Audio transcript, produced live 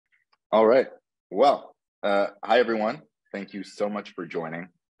All right. Well, hi, everyone. Thank you so much for joining.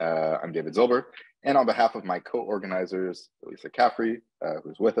 I'm David Zilber, and on behalf of my co-organizers, Elisa Caffrey,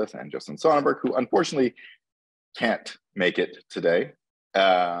 who's with us, and Justin Sonnenberg, who unfortunately can't make it today,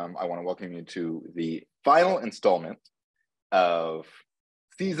 I want to welcome you to the final installment of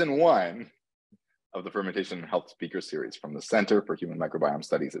Season 1 of the Fermentation and Health Speaker Series from the Center for Human Microbiome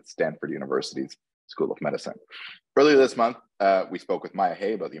Studies at Stanford University's School of Medicine. Earlier this month, we spoke with Maya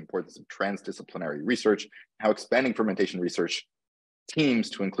Hay about the importance of transdisciplinary research, how expanding fermentation research teams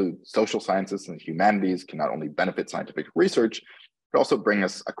to include social sciences and humanities can not only benefit scientific research, but also bring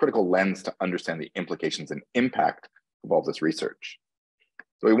us a critical lens to understand the implications and impact of all this research.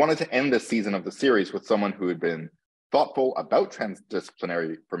 So we wanted to end this season of the series with someone who had been thoughtful about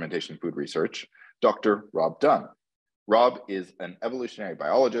transdisciplinary fermentation food research, Dr. Rob Dunn. Rob is an evolutionary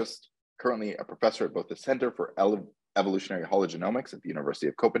biologist, currently a professor at both the Center for Evolutionary Hologenomics at the University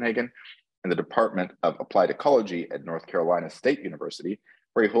of Copenhagen and the Department of Applied Ecology at North Carolina State University,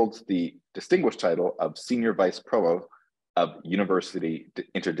 where he holds the distinguished title of Senior Vice Provost of University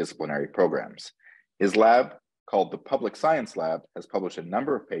Interdisciplinary Programs. His lab, called the Public Science Lab, has published a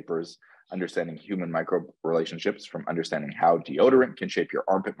number of papers understanding human microbe relationships, from understanding how deodorant can shape your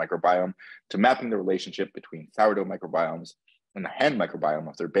armpit microbiome to mapping the relationship between sourdough microbiomes and the hand microbiome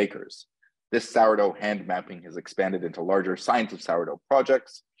of their bakers. This sourdough hand mapping has expanded into larger Science of Sourdough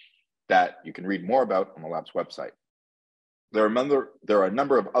projects that you can read more about on the lab's website. There are a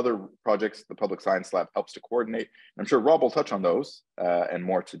number of other projects the Public Science Lab helps to coordinate. I'm sure Rob will touch on those and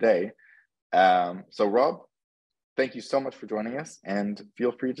more today. So Rob, thank you so much for joining us, and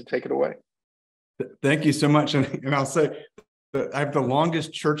feel free to take it away. Thank you so much. And I'll say that I have the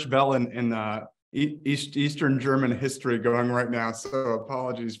longest church bell in Eastern German history going right now, so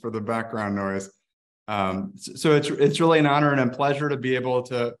apologies for the background noise. So it's really an honor and a pleasure to be able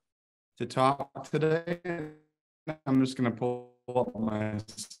to talk today. I'm just going to pull up my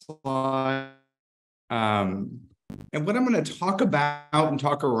slide. And what I'm going to talk about and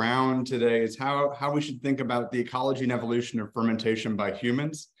talk around today is how we should think about the ecology and evolution of fermentation by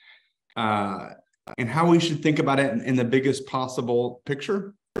humans, and how we should think about it in the biggest possible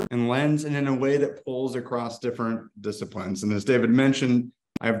picture and lens, and in a way that pulls across different disciplines. And as David mentioned,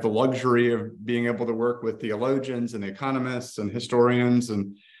 I have the luxury of being able to work with theologians and economists and historians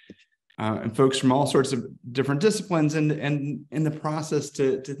and folks from all sorts of different disciplines, and in the process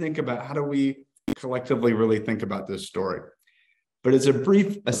to think about how do we collectively really think about this story. But as a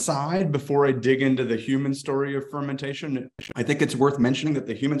brief aside, before I dig into the human story of fermentation, I think it's worth mentioning that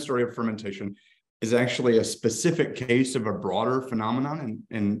the human story of fermentation is actually a specific case of a broader phenomenon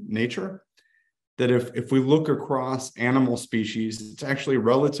in nature. That if we look across animal species, it's actually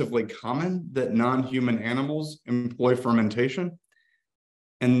relatively common that non-human animals employ fermentation.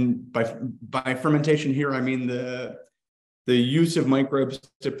 And by fermentation here, I mean the use of microbes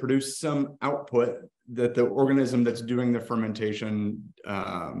to produce some output that the organism that's doing the fermentation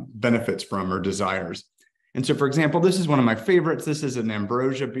benefits from or desires. And so, for example, this is one of my favorites. This is an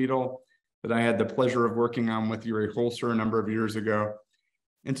ambrosia beetle that I had the pleasure of working on with Yuri Holzer a number of years ago.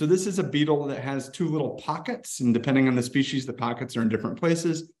 And so this is a beetle that has two little pockets, and depending on the species, the pockets are in different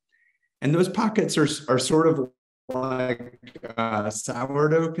places. And those pockets are sort of like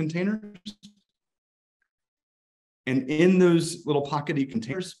sourdough containers. And in those little pockety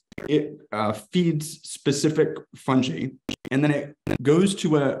containers, it feeds specific fungi, and then it goes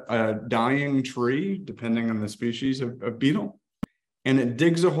to a dying tree, depending on the species of beetle, and it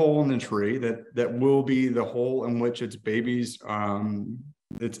digs a hole in the tree that will be the hole in which its babies,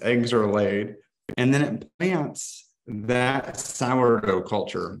 its eggs are laid, and then it plants that sourdough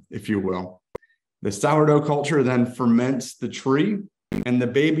culture, if you will. The sourdough culture then ferments the tree, and the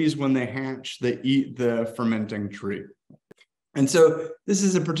babies, when they hatch, they eat the fermenting tree. And so this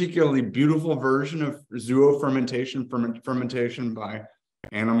is a particularly beautiful version of zoofermentation, fermentation by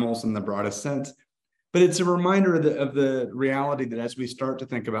animals in the broadest sense. But it's a reminder of the reality that as we start to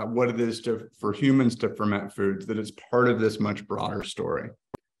think about what it is for humans to ferment foods, that it's part of this much broader story.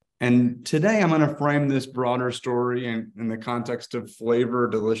 And today I'm going to frame this broader story in the context of flavor,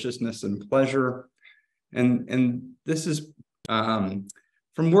 deliciousness, and pleasure. And this is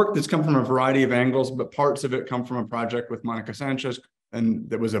from work that's come from a variety of angles, but parts of it come from a project with Monica Sanchez, and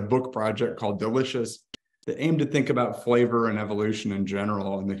that was a book project called Delicious that aimed to think about flavor and evolution in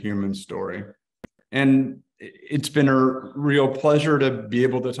general in the human story. And it's been a real pleasure to be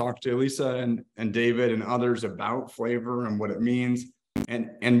able to talk to Elisa and David and others about flavor and what it means.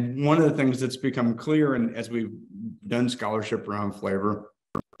 And one of the things that's become clear, and as we've done scholarship around flavor,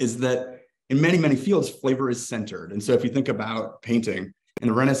 is that in many, many fields, flavor is centered. And so if you think about painting, and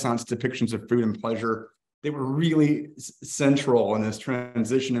the Renaissance depictions of food and pleasure, they were really central in this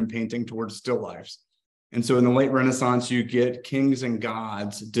transition in painting towards still lifes. And so in the late Renaissance, you get kings and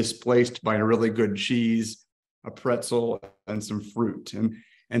gods displaced by a really good cheese, a pretzel, and some fruit.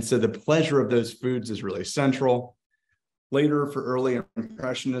 And so the pleasure of those foods is really central. Later, for early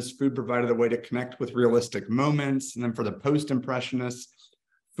Impressionists, food provided a way to connect with realistic moments. And then for the post-Impressionists,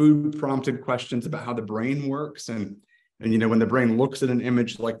 food prompted questions about how the brain works. And when the brain looks at an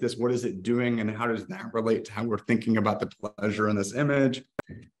image like this, what is it doing? And how does that relate to how we're thinking about the pleasure in this image?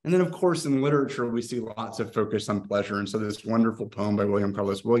 And then, of course, in literature, we see lots of focus on pleasure. And so this wonderful poem by William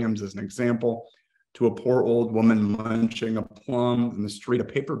Carlos Williams is an example. To a poor old woman munching a plum in the street, a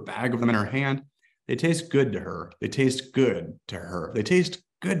paper bag of them in her hand. They taste good to her. They taste good to her. They taste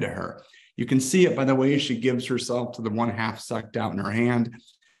good to her. You can see it by the way she gives herself to the one half sucked out in her hand.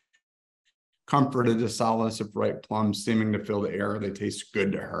 Comforted a solace of ripe plums seeming to fill the air. They taste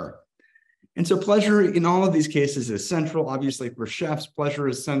good to her. And so pleasure in all of these cases is central. Obviously, for chefs, pleasure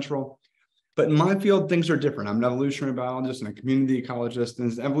is central. But in my field, things are different. I'm an evolutionary biologist and a community ecologist.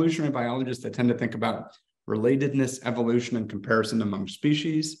 And as evolutionary biologists, I tend to think about relatedness, evolution, and comparison among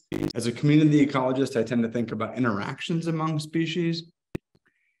species. As a community ecologist, I tend to think about interactions among species.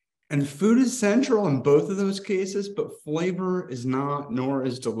 And food is central in both of those cases, but flavor is not, nor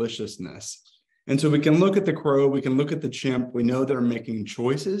is deliciousness. And so we can look at the crow, we can look at the chimp, we know they're making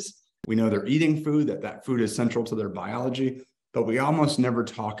choices, we know they're eating food, that food is central to their biology, but we almost never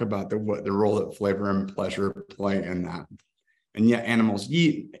talk about the role that flavor and pleasure play in that. And yet animals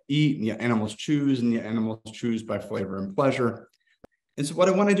eat, and yet animals choose, and yet animals choose by flavor and pleasure. And so what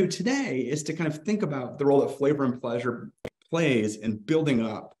I want to do today is to kind of think about the role that flavor and pleasure plays in building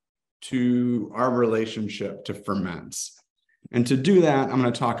up to our relationship to ferments. And to do that, I'm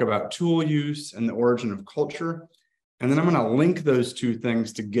going to talk about tool use and the origin of culture. And then I'm going to link those two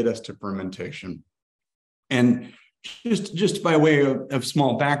things to get us to fermentation. And just by way of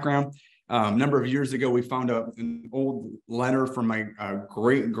small background, a number of years ago, we found an old letter from my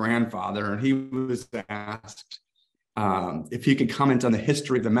great-grandfather, and he was asked if he could comment on the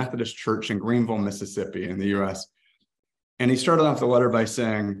history of the Methodist Church in Greenville, Mississippi in the U.S. And he started off the letter by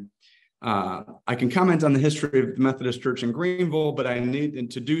saying, I can comment on the history of the Methodist Church in Greenville, but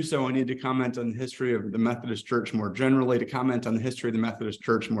to do so, I need to comment on the history of the Methodist Church more generally. To comment on the history of the Methodist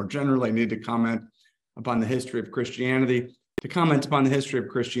Church more generally, I need to comment upon the history of Christianity. To comment upon the history of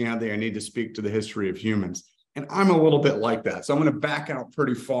Christianity, I need to speak to the history of humans. And I'm a little bit like that. So I'm going to back out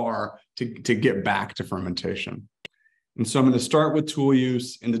pretty far to get back to fermentation. And so I'm going to start with tool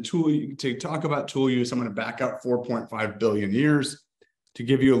use. And to talk about tool use, I'm going to back out 4.5 billion years to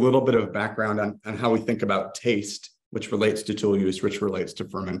give you a little bit of background on how we think about taste, which relates to tool use, which relates to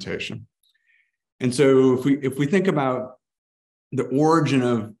fermentation. And so if we think about the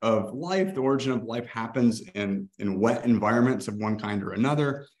origin of life, the origin of life happens in wet environments of one kind or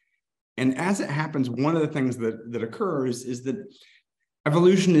another. And as it happens, one of the things that occurs is that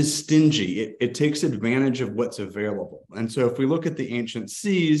evolution is stingy. It takes advantage of what's available. And so if we look at the ancient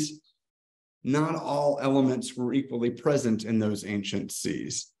seas, not all elements were equally present in those ancient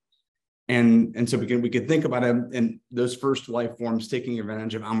seas. And so we could think about it in those first life forms taking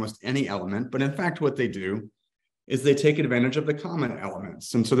advantage of almost any element. But in fact, what they do is they take advantage of the common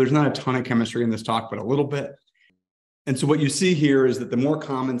elements. And so there's not a ton of chemistry in this talk, but a little bit. And so what you see here is that the more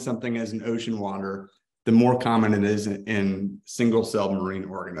common something is in ocean water, the more common it is in single-celled marine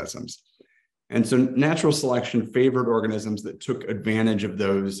organisms. And so natural selection favored organisms that took advantage of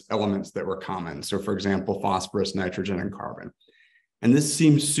those elements that were common. So for example, phosphorus, nitrogen, and carbon. And this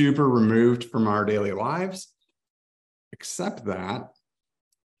seems super removed from our daily lives, except that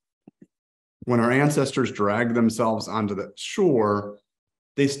when our ancestors dragged themselves onto the shore,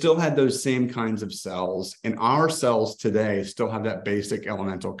 they still had those same kinds of cells. And our cells today still have that basic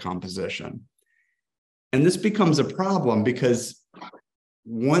elemental composition. And this becomes a problem because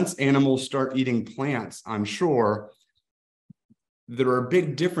once animals start eating plants on shore, there are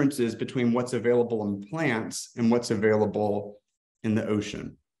big differences between what's available in plants and what's available in the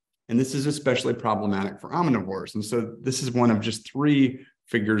ocean. And this is especially problematic for omnivores. And so this is one of just 3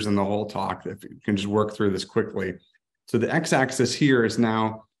 figures in the whole talk that you can just work through this quickly. So the x-axis here is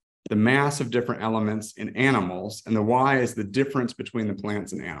now the mass of different elements in animals, and the y is the difference between the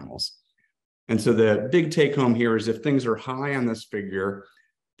plants and animals. And so the big take home here is if things are high on this figure,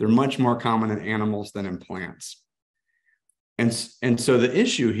 they're much more common in animals than in plants. And so the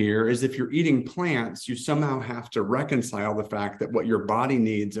issue here is if you're eating plants, you somehow have to reconcile the fact that what your body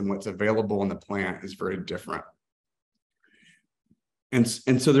needs and what's available in the plant is very different. And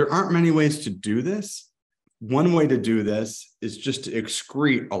so there aren't many ways to do this, one way to do this is just to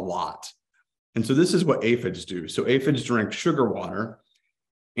excrete a lot. And so this is what aphids do. So aphids drink sugar water,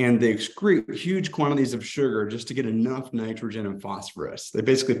 and they excrete huge quantities of sugar just to get enough nitrogen and phosphorus. They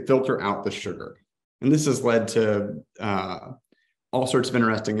basically filter out the sugar. And this has led to all sorts of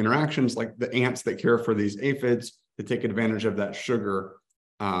interesting interactions, like the ants that care for these aphids to take advantage of that sugar,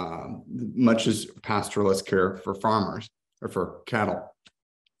 much as pastoralists care for farmers or for cattle.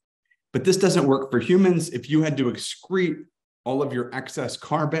 But this doesn't work for humans. If you had to excrete all of your excess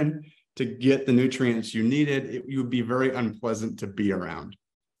carbon to get the nutrients you needed, you would be very unpleasant to be around.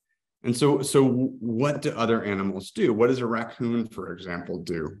 And so what do other animals do? What does a raccoon, for example,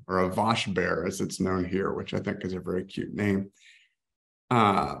 do? Or a vache bear, as it's known here, which I think is a very cute name.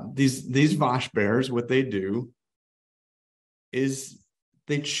 These vache bears, what they do is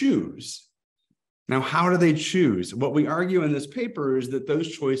they choose. Now, how do they choose? What we argue in this paper is that those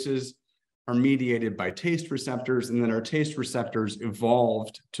choices are mediated by taste receptors, and that our taste receptors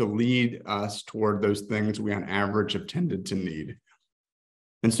evolved to lead us toward those things we on average have tended to need.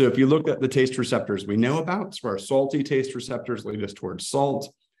 And so if you look at the taste receptors we know about, so our salty taste receptors lead us toward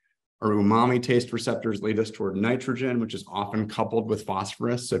salt. Our umami taste receptors lead us toward nitrogen, which is often coupled with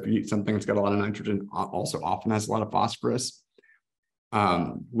phosphorus. So if you eat something that's got a lot of nitrogen, also often has a lot of phosphorus.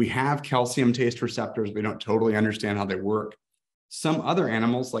 We have calcium taste receptors. We don't totally understand how they work. Some other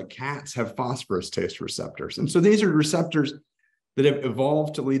animals, like cats, have phosphorus taste receptors. And so these are receptors that have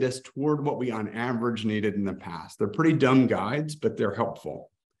evolved to lead us toward what we on average needed in the past. They're pretty dumb guides, but they're helpful.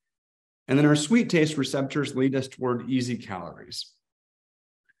 And then our sweet taste receptors lead us toward easy calories.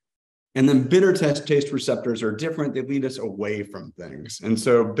 And then bitter taste receptors are different. They lead us away from things. And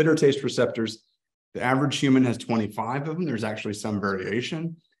so bitter taste receptors, the average human has 25 of them. There's actually some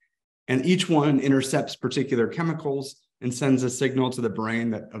variation. And each one intercepts particular chemicals and sends a signal to the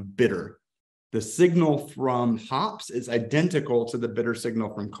brain of bitter. The signal from hops is identical to the bitter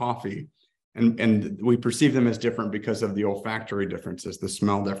signal from coffee. And we perceive them as different because of the olfactory differences, the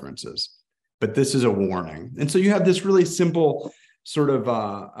smell differences. But this is a warning. And so you have this really simple sort of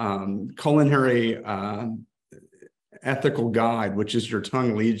culinary ethical guide, which is your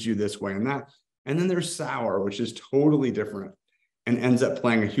tongue leads you this way and that. And then there's sour, which is totally different and ends up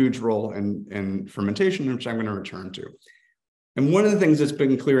playing a huge role in fermentation, which I'm going to return to. And one of the things that's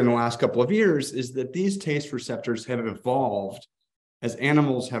been clear in the last couple of years is that these taste receptors have evolved as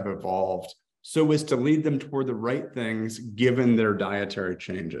animals have evolved, so as to lead them toward the right things given their dietary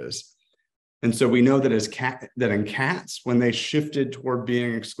changes. And so we know that in cats, when they shifted toward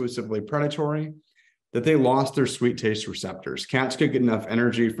being exclusively predatory, that they lost their sweet taste receptors. Cats could get enough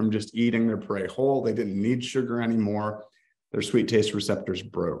energy from just eating their prey whole. They didn't need sugar anymore. Their sweet taste receptors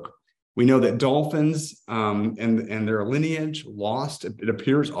broke. We know that dolphins and their lineage lost, it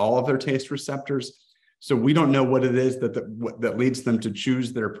appears, all of their taste receptors. So we don't know what it is that leads them to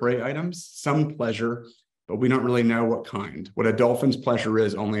choose their prey items. Some pleasure, but we don't really know what kind. What a dolphin's pleasure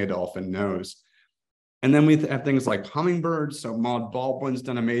is, only a dolphin knows. And then we have things like hummingbirds. So Maud Baldwin's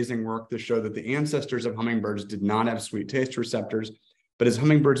done amazing work to show that the ancestors of hummingbirds did not have sweet taste receptors, but as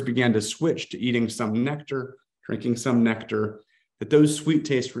hummingbirds began to switch to eating some nectar, drinking some nectar, that those sweet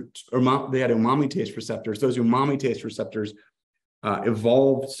taste, they had umami taste receptors. Those umami taste receptors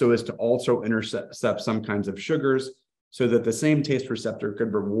evolved so as to also intercept some kinds of sugars, so that the same taste receptor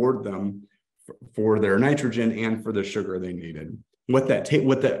could reward them for their nitrogen and for the sugar they needed. What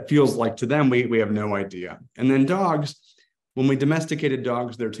that feels like to them, we have no idea. And then dogs, when we domesticated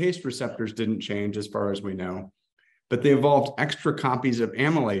dogs, their taste receptors didn't change as far as we know, but they evolved extra copies of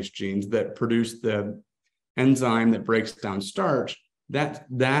amylase genes that produce the enzyme that breaks down starch. That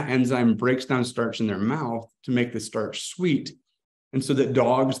enzyme breaks down starch in their mouth to make the starch sweet. And so that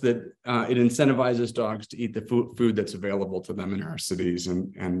it incentivizes dogs to eat the food that's available to them in our cities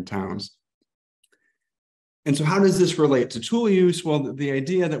and towns. And so how does this relate to tool use? Well, the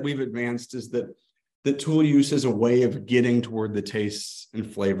idea that we've advanced is that tool use is a way of getting toward the tastes and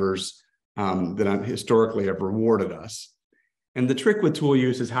flavors that historically have rewarded us. And the trick with tool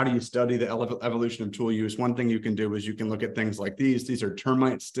use is, how do you study the evolution of tool use? One thing you can do is you can look at things like these. These are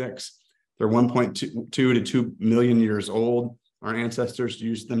termite sticks. They're 1.2 to 2 million years old. Our ancestors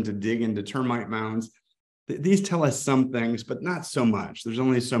used them to dig into termite mounds. These tell us some things, but not so much. There's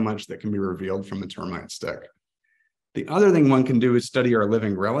only so much that can be revealed from a termite stick. The other thing one can do is study our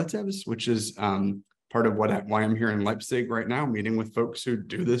living relatives, which is part of why I'm here in Leipzig right now, meeting with folks who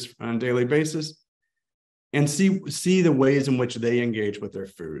do this on a daily basis, and see the ways in which they engage with their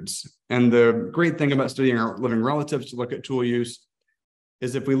foods. And the great thing about studying our living relatives to look at tool use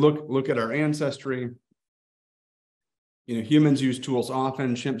is, if we look at our ancestry, Humans use tools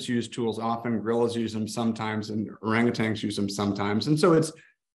often, chimps use tools often, gorillas use them sometimes, and orangutans use them sometimes. And so it's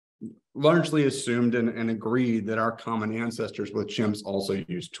largely assumed and agreed that our common ancestors with chimps also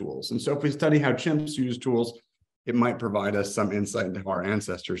use tools. And so if we study how chimps use tools, it might provide us some insight into how our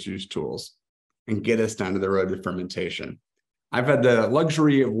ancestors use tools and get us down to the road to fermentation. I've had the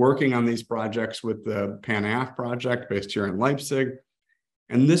luxury of working on these projects with the PAN-AF project based here in Leipzig.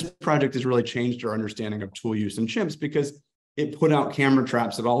 And this project has really changed our understanding of tool use in chimps because it put out camera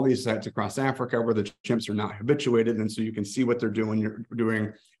traps at all these sites across Africa where the chimps are not habituated. And so you can see what they're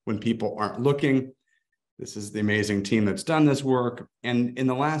doing when people aren't looking. This is the amazing team that's done this work. And in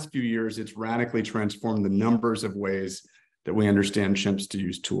the last few years, it's radically transformed the numbers of ways that we understand chimps to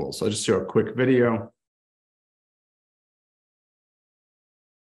use tools. So I'll just show a quick video.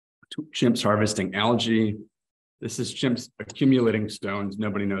 Chimps harvesting algae. This is chimps accumulating stones.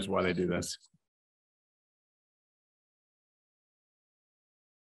 Nobody knows why they do this.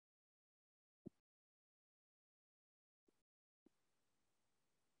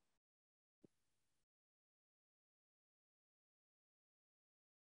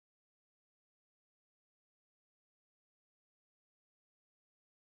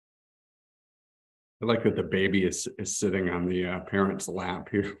 I like that the baby is sitting on the parent's lap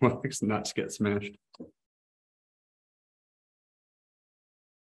here while its nuts get smashed.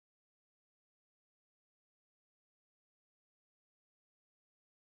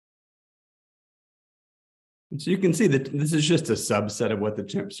 And so you can see that this is just a subset of what the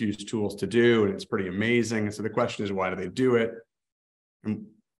chimps use tools to do, and it's pretty amazing. And so the question is, why do they do it? And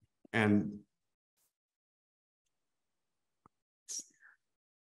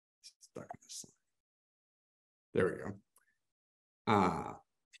stuck in this slide. There we go.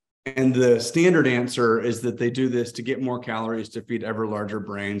 And the standard answer is that they do this to get more calories to feed ever larger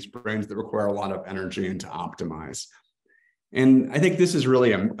brains that require a lot of energy and to optimize. And I think this is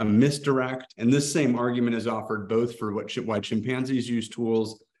really a misdirect. And this same argument is offered both for why chimpanzees use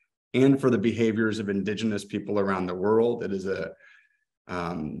tools and for the behaviors of indigenous people around the world. It is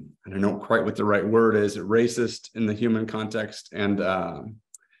I don't know quite what the right word is, racist in the human context and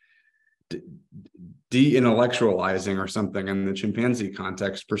de-intellectualizing or something in the chimpanzee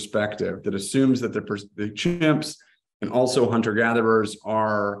context perspective that assumes that the chimps and also hunter-gatherers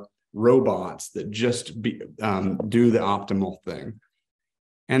are robots that just do the optimal thing.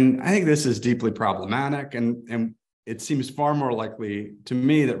 And I think this is deeply problematic. And it seems far more likely to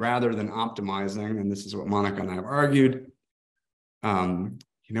me that rather than optimizing, and this is what Monica and I have argued,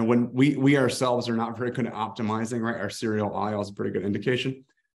 when we ourselves are not very good at optimizing, right? Our cereal aisle is a pretty good indication.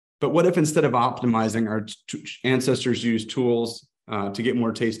 But what if instead of optimizing, our ancestors used tools to get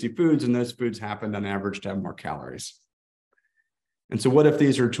more tasty foods, and those foods happened on average to have more calories? And so what if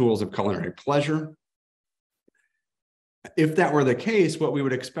these are tools of culinary pleasure? If that were the case, what we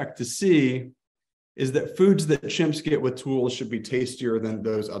would expect to see is that foods that chimps get with tools should be tastier than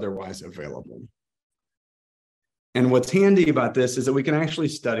those otherwise available. And what's handy about this is that we can actually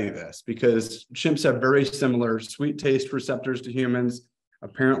study this because chimps have very similar sweet taste receptors to humans,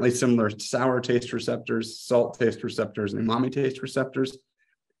 apparently similar sour taste receptors, salt taste receptors, and umami taste receptors.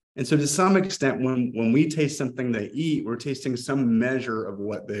 And so to some extent, when we taste something they eat, we're tasting some measure of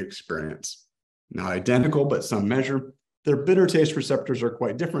what they experience. Not identical, but some measure. Their bitter taste receptors are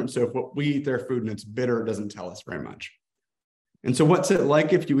quite different. So if we eat their food and it's bitter, it doesn't tell us very much. And so what's it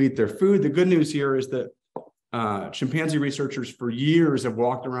like if you eat their food? The good news here is that chimpanzee researchers for years have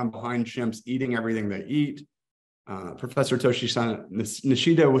walked around behind chimps eating everything they eat. Professor Toshisana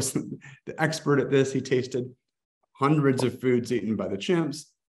Nishida was the expert at this. He tasted hundreds of foods eaten by the chimps,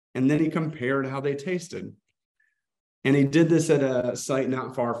 and then he compared how they tasted. And he did this at a site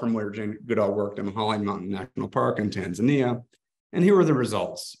not far from where Jane Goodall worked in Mahale Mountain National Park in Tanzania. And here were the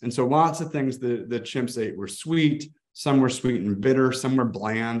results. And so lots of things the chimps ate were sweet. Some were sweet and bitter. Some were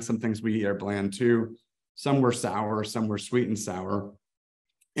bland. Some things we eat are bland too. Some were sour. Some were sweet and sour.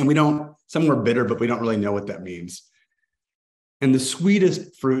 And some were bitter, but we don't really know what that means. And the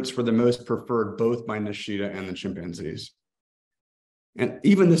sweetest fruits were the most preferred both by Nishida and the chimpanzees. And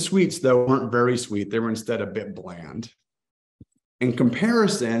even the sweets, though, weren't very sweet. They were instead a bit bland. In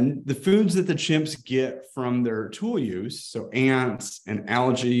comparison, the foods that the chimps get from their tool use, so ants and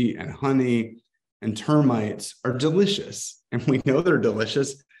algae and honey and termites, are delicious. And we know they're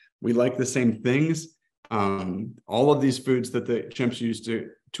delicious. We like the same things. All of these foods that the chimps use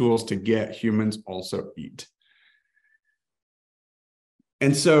tools to get, humans also eat.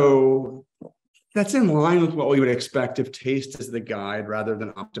 And so that's in line with what we would expect if taste is the guide rather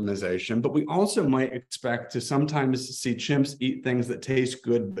than optimization. But we also might expect to sometimes see chimps eat things that taste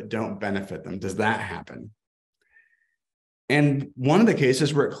good but don't benefit them. Does that happen? And one of the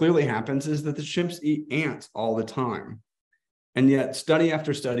cases where it clearly happens is that the chimps eat ants all the time. And yet study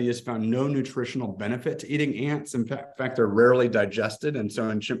after study has found no nutritional benefit to eating ants. In fact, they're rarely digested. And so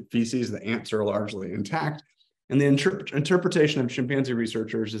in chimp feces, the ants are largely intact. And the interpretation of chimpanzee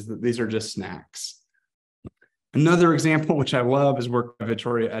researchers is that these are just snacks. Another example, which I love, is work by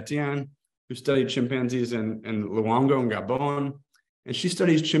Victoria Etienne, who studied chimpanzees in Luango and Gabon. And she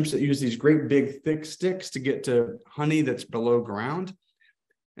studies chimps that use these great big thick sticks to get to honey that's below ground.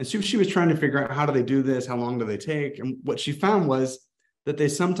 And so she was trying to figure out, how do they do this? How long do they take? And what she found was that they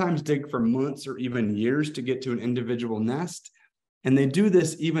sometimes dig for months or even years to get to an individual nest. And they do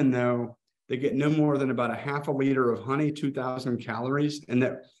this even though they get no more than about a half a liter of honey, 2,000 calories, and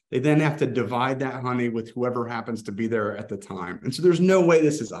that they then have to divide that honey with whoever happens to be there at the time. And so there's no way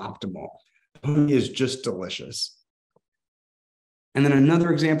this is optimal. Honey is just delicious. And then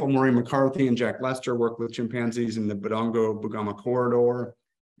another example, Maureen McCarthy and Jack Lester work with chimpanzees in the Budongo-Bugama corridor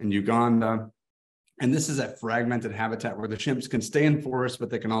in Uganda. And this is a fragmented habitat where the chimps can stay in forests, but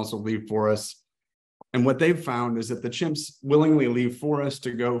they can also leave forests. And what they've found is that the chimps willingly leave forests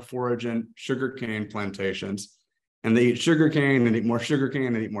to go forage in sugarcane plantations. And they eat sugarcane and eat more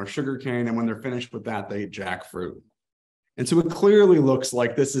sugarcane and eat more sugarcane. And when they're finished with that, they eat jackfruit. And so it clearly looks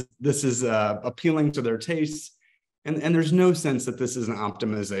like this is appealing to their tastes. And there's no sense that this is an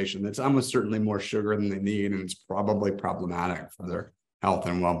optimization. It's almost certainly more sugar than they need, and it's probably problematic for their health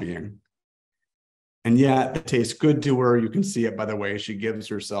and well-being. And yet it tastes good to her. You can see it by the way she gives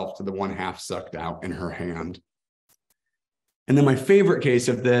herself to the one half sucked out in her hand. And then my favorite case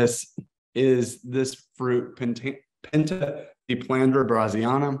of this is this fruit, Pinta diplandra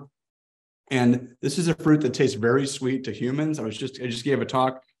brasiliana. And this is a fruit that tastes very sweet to humans. I just gave a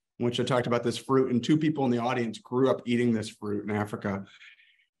talk in which I talked about this fruit, and two people in the audience grew up eating this fruit in Africa.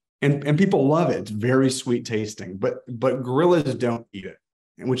 And people love it. It's very sweet tasting, but gorillas don't eat it,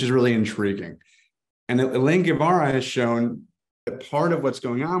 which is really intriguing. And Elaine Guevara has shown that part of what's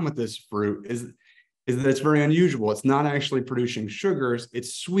going on with this fruit is that it's very unusual. It's not actually producing sugars.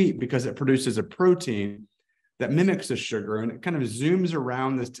 It's sweet because it produces a protein that mimics a sugar, and it kind of zooms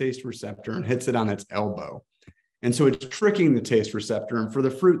around this taste receptor and hits it on its elbow. And so it's tricking the taste receptor. And for the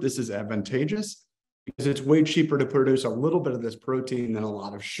fruit, this is advantageous because it's way cheaper to produce a little bit of this protein than a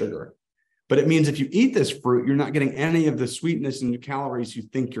lot of sugar. But it means if you eat this fruit, you're not getting any of the sweetness and calories you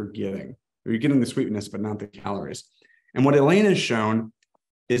think you're getting. Or you're getting the sweetness, but not the calories. And what Elaine has shown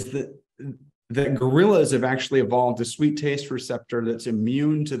is that gorillas have actually evolved a sweet taste receptor that's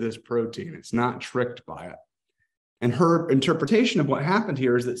immune to this protein. It's not tricked by it. And her interpretation of what happened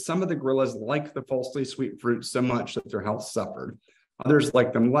here is that some of the gorillas like the falsely sweet fruit so much that their health suffered. Others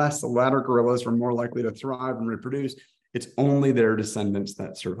like them less. The latter gorillas were more likely to thrive and reproduce. It's only their descendants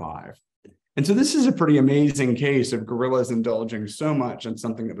that survive. And so this is a pretty amazing case of gorillas indulging so much in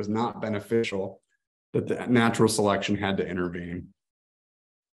something that was not beneficial that the natural selection had to intervene.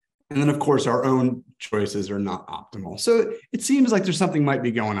 And then, of course, our own choices are not optimal. So it seems like there's something might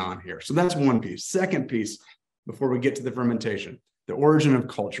be going on here. So that's one piece. Second piece, before we get to the fermentation, the origin of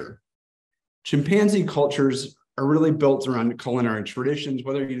culture. Chimpanzee cultures are really built around culinary traditions.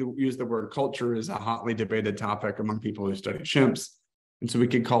 Whether you use the word culture is a hotly debated topic among people who study chimps. And so we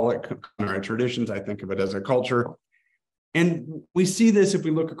could call it culinary traditions. I think of it as a culture. And we see this if we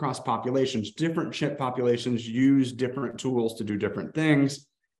look across populations. Different chimp populations use different tools to do different things.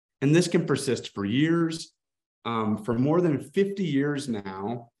 And this can persist for years. For more than 50 years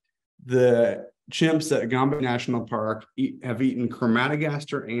now, the chimps at Gombe National Park have eaten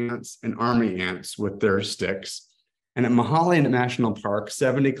Chromatogaster ants and army ants with their sticks. And at Mahale National Park,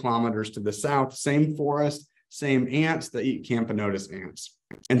 70 kilometers to the south, same forest, same ants that eat Camponotus ants.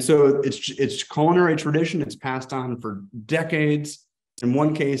 And so it's culinary tradition. It's passed on for decades. In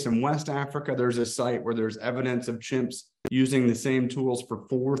one case in West Africa, there's a site where there's evidence of chimps using the same tools for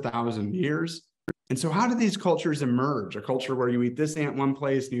 4,000 years. And so how do these cultures emerge? A culture where you eat this ant one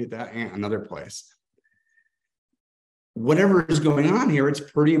place and you eat that ant another place. Whatever is going on here, it's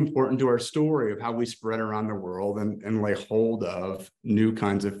pretty important to our story of how we spread around the world and lay hold of new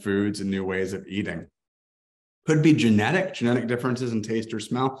kinds of foods and new ways of eating. Could be genetic differences in taste or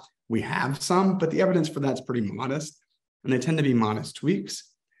smell. We have some, but the evidence for that's pretty modest, and they tend to be modest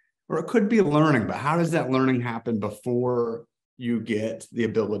tweaks. Or it could be learning, but how does that learning happen before you get the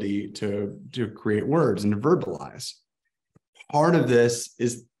ability to create words and to verbalize? Part of this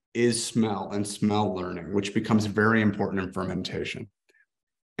is smell and smell learning, which becomes very important in fermentation.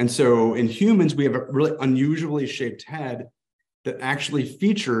 And so in humans, we have a really unusually shaped head that actually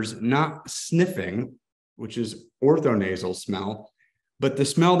features not sniffing, which is orthonasal smell, but the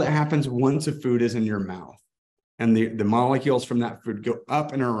smell that happens once a food is in your mouth. and the molecules from that food go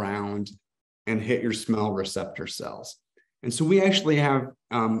up and around and hit your smell receptor cells. And so we actually have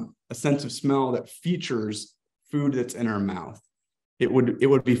a sense of smell that features food that's in our mouth. It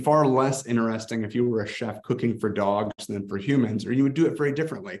would be far less interesting if you were a chef cooking for dogs than for humans, or you would do it very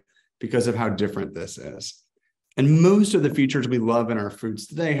differently because of how different this is. And most of the features we love in our foods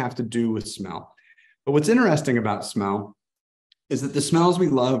today have to do with smell. But what's interesting about smell is that the smells we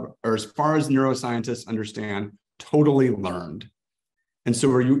love are, as far as neuroscientists understand, totally learned. And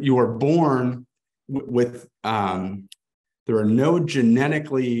so you are born with, there are no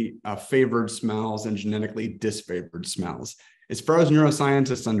genetically favored smells and genetically disfavored smells. As far as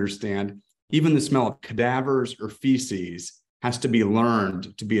neuroscientists understand, even the smell of cadavers or feces has to be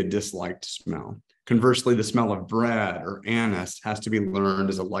learned to be a disliked smell. Conversely, the smell of bread or anise has to be learned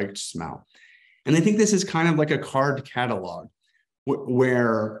as a liked smell. And I think this is kind of like a card catalog,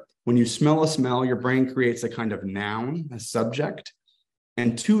 where when you smell a smell, your brain creates a kind of noun, a subject,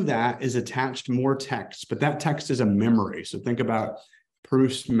 and to that is attached more text, but that text is a memory. So think about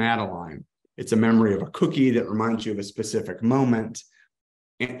Proust's Madeleine. It's a memory of a cookie that reminds you of a specific moment.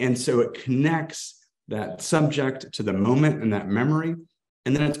 And so it connects that subject to the moment and that memory.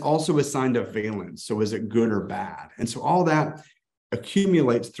 And then it's also assigned a valence. So is it good or bad? And so all that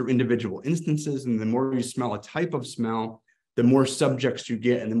accumulates through individual instances. And the more you smell a type of smell, the more subjects you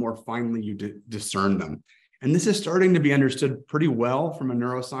get and the more finely you discern them. And this is starting to be understood pretty well from a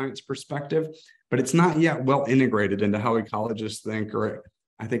neuroscience perspective, but it's not yet well integrated into how ecologists think, or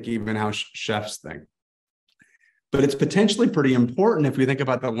I think even how chefs think. But it's potentially pretty important if we think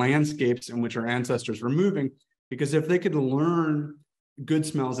about the landscapes in which our ancestors were moving, because if they could learn good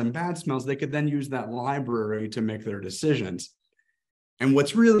smells and bad smells, they could then use that library to make their decisions. And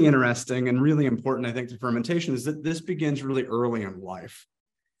what's really interesting and really important, I think, to fermentation is that this begins really early in life.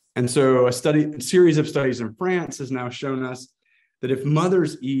 And so a series of studies in France has now shown us that if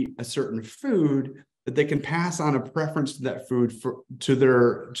mothers eat a certain food, that they can pass on a preference to that food to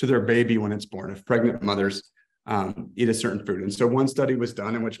their baby when it's born, if pregnant mothers eat a certain food. And so one study was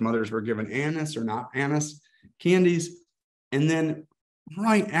done in which mothers were given anise or not anise candies. And then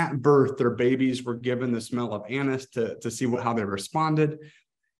right at birth, their babies were given the smell of anise to see how they responded.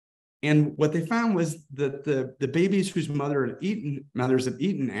 And what they found was that the babies whose mothers had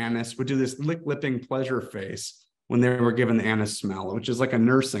eaten anise would do this lipping pleasure face when they were given the anise smell, which is like a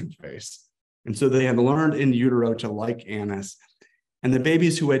nursing face. And so they had learned in utero to like anise. And the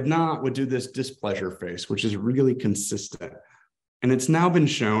babies who had not would do this displeasure face, which is really consistent. And it's now been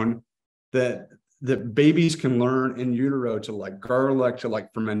shown that babies can learn in utero to like garlic, to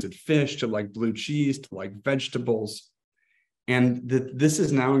like fermented fish, to like blue cheese, to like vegetables. And this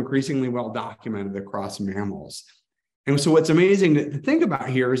is now increasingly well documented across mammals. And so what's amazing to think about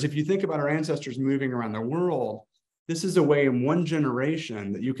here is if you think about our ancestors moving around the world, this is a way in one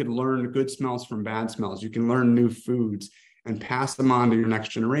generation that you could learn good smells from bad smells. You can learn new foods and pass them on to your next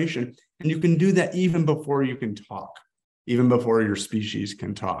generation. And you can do that even before you can talk, even before your species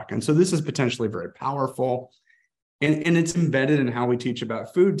can talk. And so this is potentially very powerful. And it's embedded in how we teach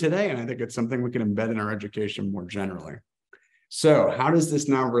about food today. And I think it's something we can embed in our education more generally. So how does this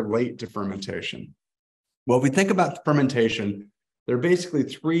now relate to fermentation? Well, if we think about fermentation, there are basically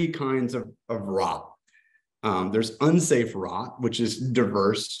three kinds of rot. There's unsafe rot, which is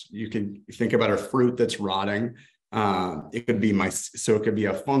diverse. You can think about a fruit that's rotting. It could be a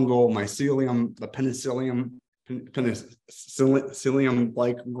fungal mycelium, a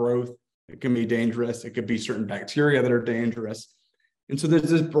penicillium-like growth. It can be dangerous. It could be certain bacteria that are dangerous. And so there's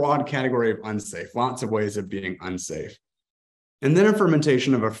this broad category of unsafe, lots of ways of being unsafe. And then a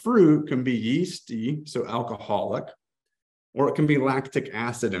fermentation of a fruit can be yeasty, so alcoholic, or it can be lactic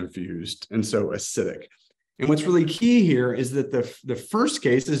acid infused, and so acidic. And what's really key here is that the first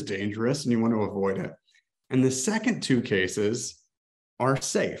case is dangerous and you want to avoid it. And the second two cases are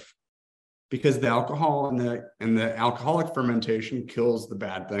safe because the alcohol and the alcoholic fermentation kills the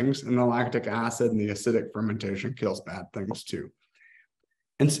bad things, and the lactic acid and the acidic fermentation kills bad things too.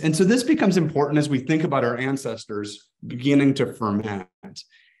 And so this becomes important as we think about our ancestors beginning to ferment.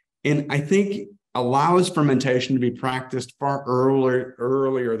 And I think allows fermentation to be practiced far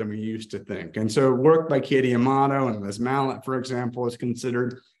earlier than we used to think. And so work by Katie Amato and Liz Mallett, for example, is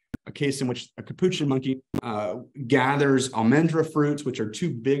considered a case in which a capuchin monkey gathers almendra fruits, which are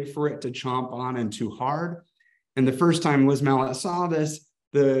too big for it to chomp on and too hard. And the first time Liz Mallett saw this,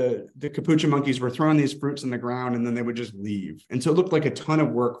 the capuchin monkeys were throwing these fruits in the ground and then they would just leave. And so it looked like a ton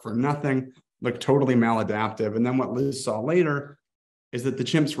of work for nothing, looked totally maladaptive. And then what Liz saw later is that the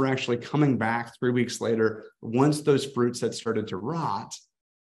chimps were actually coming back 3 weeks later once those fruits had started to rot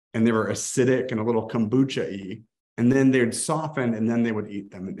and they were acidic and a little kombucha-y. and then they'd soften, and then they would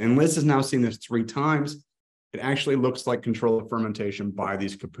eat them. And Liz has now seen this 3 times. It actually looks like controlled fermentation by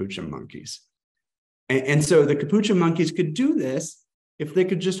these capuchin monkeys. And so the capuchin monkeys could do this if they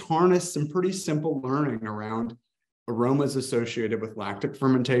could just harness some pretty simple learning around aromas associated with lactic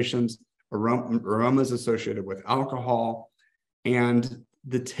fermentations, aromas associated with alcohol, and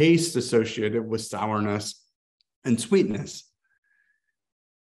the taste associated with sourness and sweetness.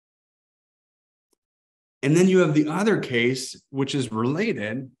 And then you have the other case, which is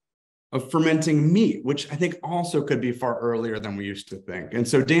related, of fermenting meat, which I think also could be far earlier than we used to think. And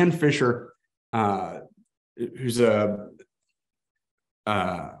so Dan Fisher, who's a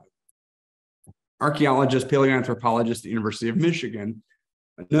archaeologist, paleoanthropologist at the University of Michigan,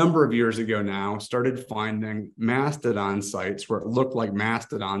 a number of years ago now, started finding mastodon sites where it looked like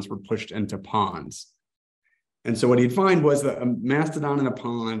mastodons were pushed into ponds. And so what he'd find was that a mastodon in a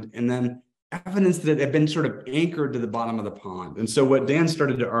pond, and then evidence that it had been sort of anchored to the bottom of the pond. And so what Dan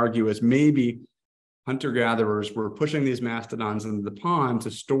started to argue is maybe hunter-gatherers were pushing these mastodons into the pond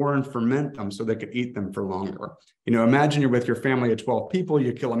to store and ferment them so they could eat them for longer. You know, imagine you're with your family of 12 people,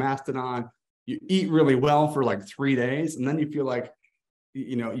 you kill a mastodon, you eat really well for like 3 days, and then you feel like,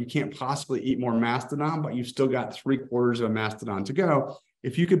 you know, you can't possibly eat more mastodon, but you've still got 3/4 of a mastodon to go.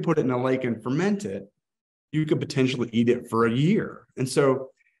 If you could put it in a lake and ferment it, you could potentially eat it for a year. And so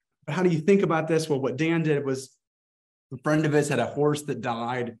how do you think about this? Well, what Dan did was, a friend of his had a horse that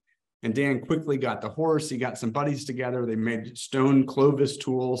died, and Dan quickly got the horse. He got some buddies together. They made stone clovis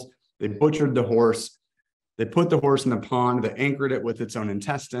tools. They butchered the horse. They put the horse in the pond. They anchored it with its own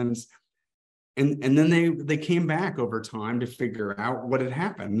intestines. And then they came back over time to figure out what had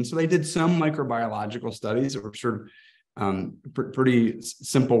happened. And so they did some microbiological studies that were sort of pretty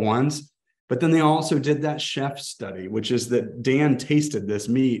simple ones. But then they also did that chef study, which is that Dan tasted this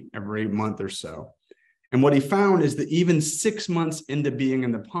meat every month or so. And what he found is that even 6 months into being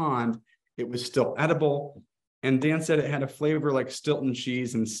in the pond, it was still edible. And Dan said it had a flavor like Stilton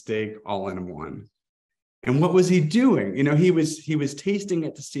cheese and steak all in one. And what was he doing? You know, he was tasting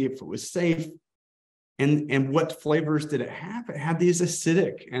it to see if it was safe. And what flavors did it have? It had these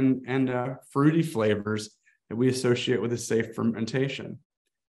acidic and fruity flavors that we associate with a safe fermentation.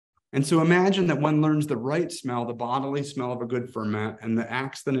 And so imagine that one learns the right smell, the bodily smell of a good ferment, and the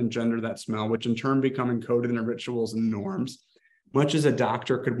acts that engender that smell, which in turn become encoded in rituals and norms. Much as a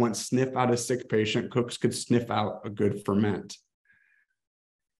doctor could once sniff out a sick patient, cooks could sniff out a good ferment.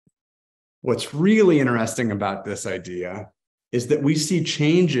 What's really interesting about this idea is that we see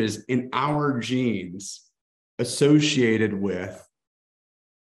changes in our genes associated with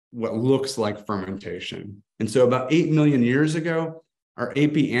what looks like fermentation. And so about 8 million years ago, our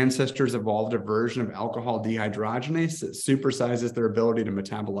ape ancestors evolved a version of alcohol dehydrogenase that supersizes their ability to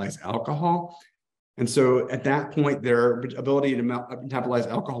metabolize alcohol. And so at that point, their ability to metabolize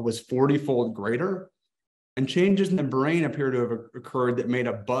alcohol was 40-fold greater. And changes in the brain appear to have occurred that made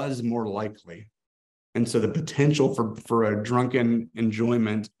a buzz more likely. And so the potential for a drunken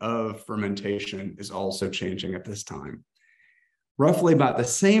enjoyment of fermentation is also changing at this time. Roughly about the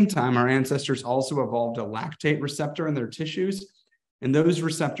same time, our ancestors also evolved a lactate receptor in their tissues. And those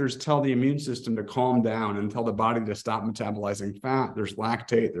receptors tell the immune system to calm down and tell the body to stop metabolizing fat. There's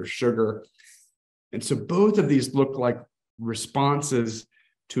lactate, there's sugar. And so both of these look like responses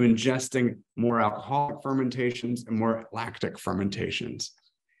to ingesting more alcoholic fermentations and more lactic fermentations.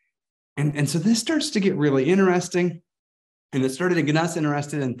 And so this starts to get really interesting. And it started to get us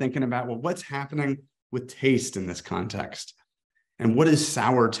interested in thinking about, well, what's happening with taste in this context? And what is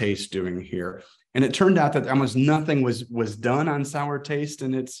sour taste doing here? And it turned out that almost nothing was done on sour taste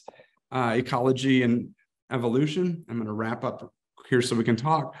and its ecology and evolution. I'm going to wrap up here so we can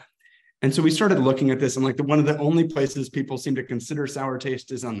talk. And so we started looking at this, and like one of the only places people seem to consider sour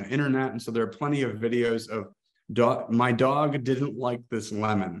taste is on the internet. And so there are plenty of videos of my dog didn't like this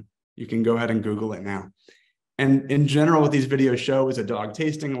lemon. You can go ahead and Google it now. And in general, what these videos show is a dog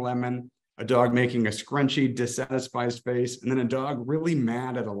tasting a lemon, a dog making a scrunchy, dissatisfied face, and then a dog really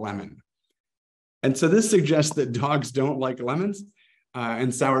mad at a lemon. And so this suggests that dogs don't like lemons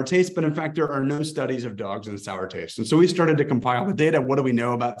and sour taste, but in fact, there are no studies of dogs and sour taste. And so we started to compile the data. What do we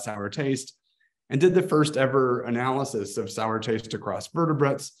know about sour taste? And did the first ever analysis of sour taste across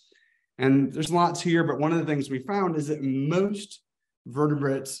vertebrates. And there's lots here, but one of the things we found is that most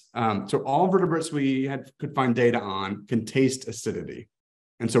vertebrates, so all vertebrates we could find data on can taste acidity.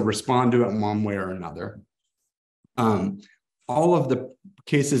 And so respond to it in one way or another. All of the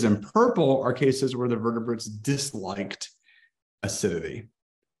cases in purple are cases where the vertebrates disliked acidity.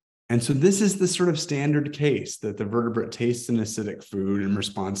 And so this is the sort of standard case that the vertebrate tastes an acidic food and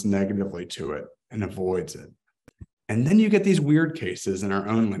responds negatively to it and avoids it. And then you get these weird cases in our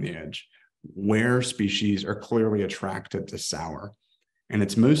own lineage where species are clearly attracted to sour. And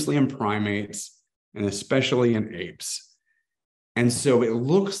it's mostly in primates and especially in apes. And so it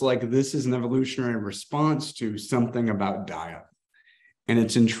looks like this is an evolutionary response to something about diet. And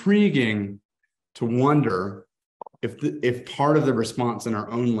it's intriguing to wonder if part of the response in our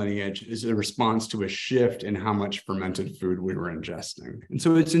own lineage is a response to a shift in how much fermented food we were ingesting. And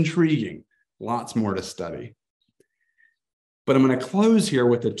so it's intriguing, lots more to study. But I'm going to close here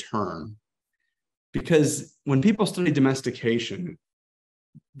with a term, because when people study domestication,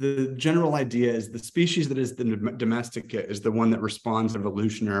 the general idea is the species that is the domesticate is the one that responds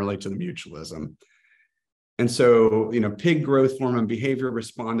evolutionarily to the mutualism. And so, pig growth, form, and behavior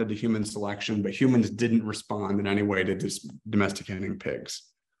responded to human selection, but humans didn't respond in any way to domesticating pigs.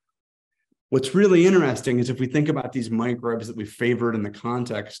 What's really interesting is if we think about these microbes that we favored in the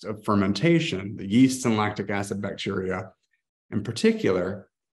context of fermentation, the yeasts and lactic acid bacteria in particular,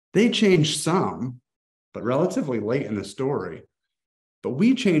 they changed some, but relatively late in the story. But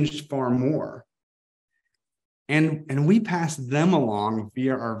we changed far more. And we passed them along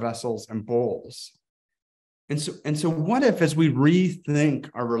via our vessels and bowls. And so what if, as we rethink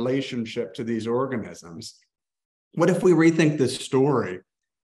our relationship to these organisms, what if we rethink this story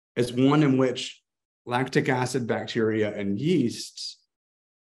as one in which lactic acid bacteria and yeasts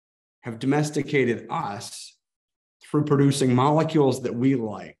have domesticated us through producing molecules that we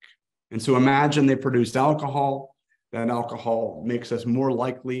like? And so imagine they produced alcohol. That alcohol makes us more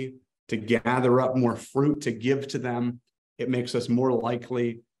likely to gather up more fruit to give to them. It makes us more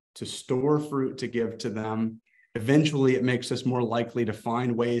likely to store fruit to give to them. Eventually, it makes us more likely to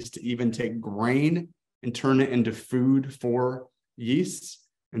find ways to even take grain and turn it into food for yeasts.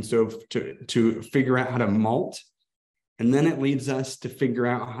 And so to figure out how to malt. And then it leads us to figure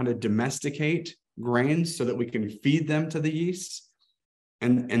out how to domesticate grains so that we can feed them to the yeasts.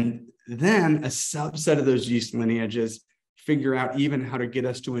 And then a subset of those yeast lineages figure out even how to get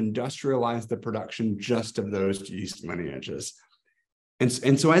us to industrialize the production just of those yeast lineages.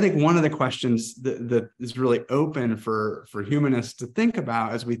 And so I think one of the questions that is really open for humanists to think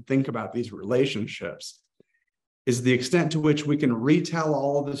about as we think about these relationships is the extent to which we can retell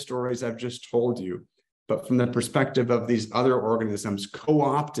all of the stories I've just told you, but from the perspective of these other organisms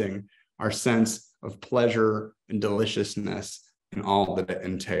co-opting our sense of pleasure and deliciousness and all that it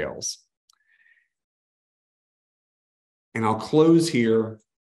entails. And I'll close here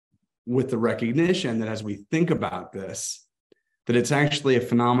with the recognition that as we think about this, that it's actually a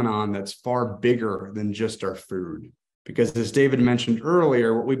phenomenon that's far bigger than just our food. Because as David mentioned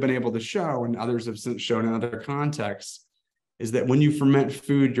earlier, what we've been able to show, and others have since shown in other contexts, is that when you ferment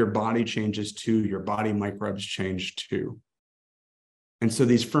food, your body changes too, your body microbes change too. And so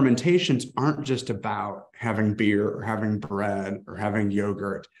these fermentations aren't just about having beer or having bread or having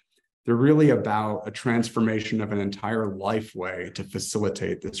yogurt. They're really about a transformation of an entire life way to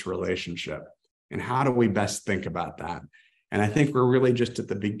facilitate this relationship. And how do we best think about that? And I think we're really just at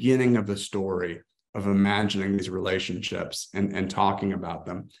the beginning of the story of imagining these relationships and talking about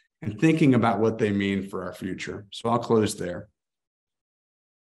them and thinking about what they mean for our future. So I'll close there.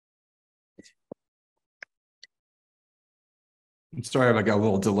 I'm sorry if I got a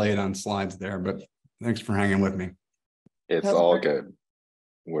little delayed on slides there, but thanks for hanging with me. It's all good.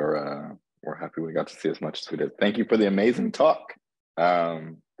 We're happy we got to see as much as we did. Thank you for the amazing talk.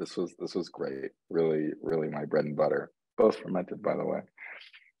 This was great. Really, really my bread and butter. Both fermented, by the way,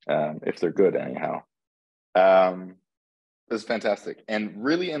 if they're good anyhow. This is fantastic and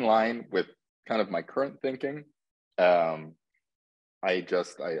really in line with kind of my current thinking. I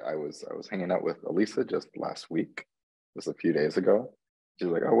was hanging out with Elisa just last week, just a few days ago. She's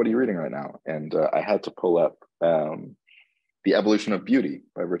like, "Oh, what are you reading right now?" And I had to pull up The Evolution of Beauty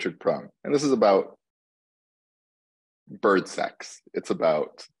by Richard Prung. And this is about bird sex. It's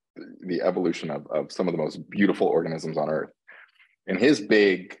about the evolution of some of the most beautiful organisms on Earth. And his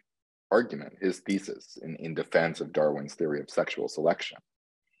big argument, his thesis in defense of Darwin's theory of sexual selection,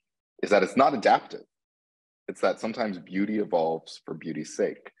 is that it's not adaptive. It's that sometimes beauty evolves for beauty's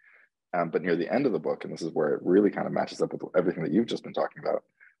sake. But near the end of the book, and this is where it really kind of matches up with everything that you've just been talking about,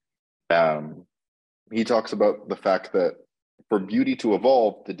 he talks about the fact that for beauty to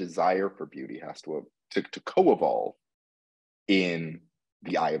evolve, the desire for beauty has to co-evolve in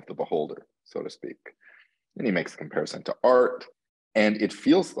the eye of the beholder, so to speak. And he makes a comparison to art. And it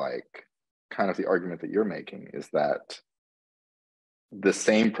feels like kind of the argument that you're making is that the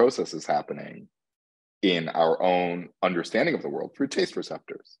same process is happening in our own understanding of the world through taste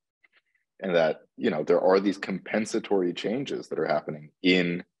receptors. And that, there are these compensatory changes that are happening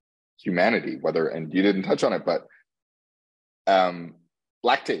in humanity, and you didn't touch on it, but Um,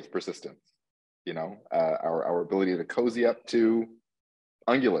 lactase persistence, our ability to cozy up to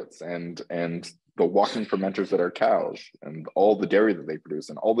ungulates and the walking fermenters that are cows, and all the dairy that they produce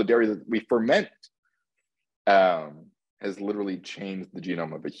and all the dairy that we ferment, has literally changed the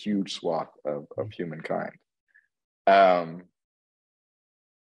genome of a huge swath of humankind. And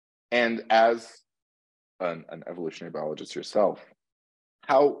as an evolutionary biologist yourself,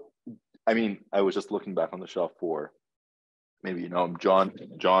 I was just looking back on the shelf for, maybe you know him, John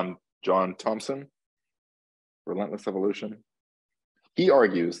Thompson, Relentless Evolution. He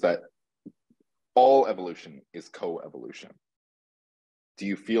argues that all evolution is co-evolution. Do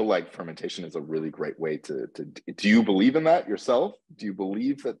you feel like fermentation is a really great way to do you believe in that yourself? Do you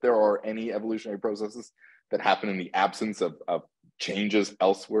believe that there are any evolutionary processes that happen in the absence of changes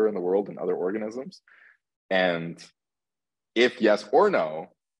elsewhere in the world in other organisms? And if yes or no,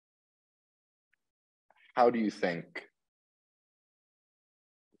 how do you think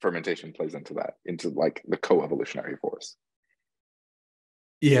fermentation plays into that, into like the co-evolutionary force?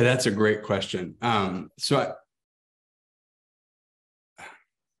 Yeah, that's a great question. So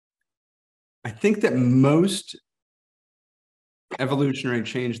I think that most evolutionary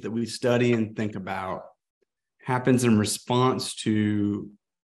change that we study and think about happens in response to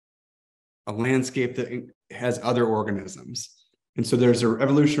a landscape that has other organisms. And so there's an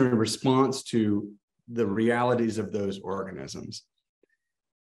evolutionary response to the realities of those organisms.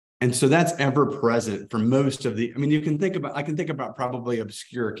 And so that's ever present for most of the, I can think about probably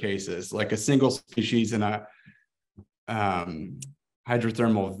obscure cases, like a single species in a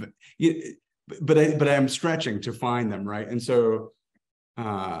hydrothermal, but I'm stretching to find them, right? And so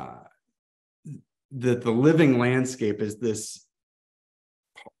the living landscape is this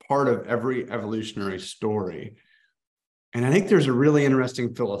part of every evolutionary story. And I think there's a really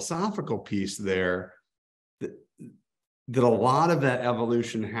interesting philosophical piece there that a lot of that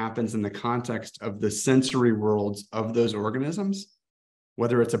evolution happens in the context of the sensory worlds of those organisms,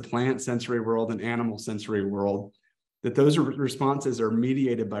 whether it's a plant sensory world, an animal sensory world, that those responses are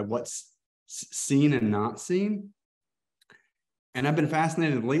mediated by what's seen and not seen. And I've been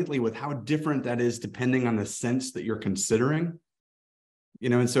fascinated lately with how different that is depending on the sense that you're considering.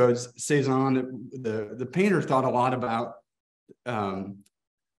 And so Cezanne, the painter, thought a lot about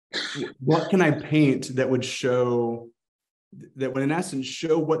what can I paint that would in essence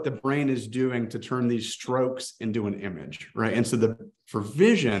show what the brain is doing to turn these strokes into an image, right? And so for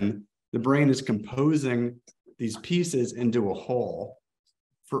vision, the brain is composing these pieces into a whole.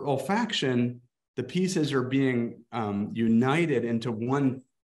 For olfaction, the pieces are being united into one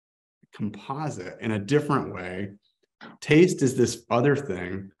composite in a different way. Taste is this other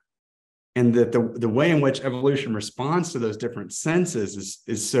thing. And that the way in which evolution responds to those different senses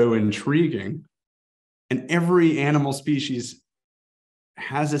is so intriguing. And every animal species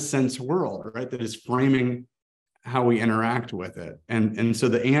has a sense world, right, that is framing how we interact with it. And so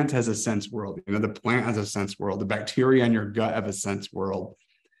the ant has a sense world, the plant has a sense world, the bacteria in your gut have a sense world.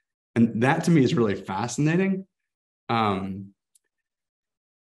 And that to me is really fascinating.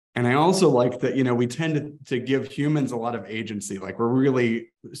 And I also like that, we tend to give humans a lot of agency. Like we're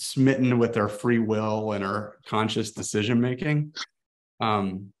really smitten with our free will and our conscious decision-making.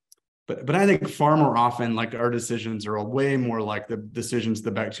 But I think far more often, like our decisions are way more like the decisions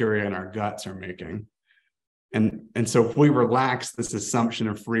the bacteria in our guts are making. And so if we relax this assumption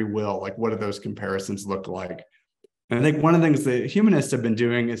of free will, like what do those comparisons look like? And I think one of the things that humanists have been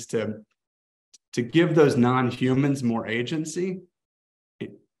doing is to give those non-humans more agency.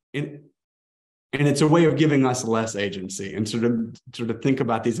 And it's a way of giving us less agency and sort of think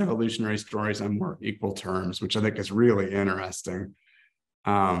about these evolutionary stories on more equal terms, which I think is really interesting.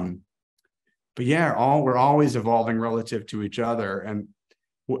 But yeah, we're always evolving relative to each other. And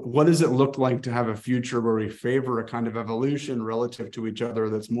what does it look like to have a future where we favor a kind of evolution relative to each other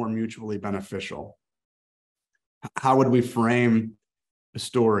that's more mutually beneficial? How would we frame a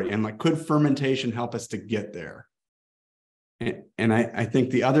story? And could fermentation help us to get there? And I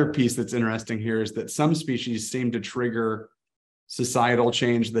think the other piece that's interesting here is that some species seem to trigger societal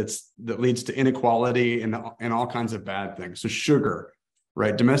change that leads to inequality and all kinds of bad things. So sugar,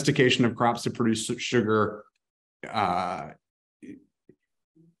 right? Domestication of crops to produce sugar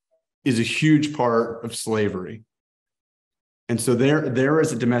is a huge part of slavery. And so there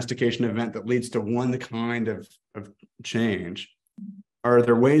is a domestication event that leads to one kind of change. Are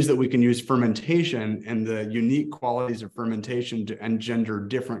there ways that we can use fermentation and the unique qualities of fermentation to engender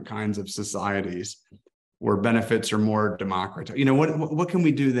different kinds of societies where benefits are more democratized? What can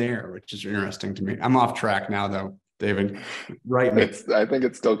we do there, which is interesting to me. I'm off track now, though, David. Right. I think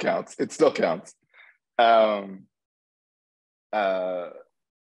it still counts. It still counts. uh,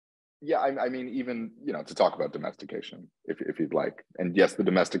 yeah, I mean, even, to talk about domestication, if you'd like, and yes, the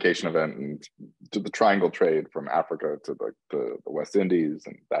domestication event and to the triangle trade from Africa to the West Indies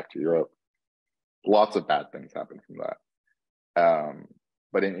and back to Europe, lots of bad things happen from that.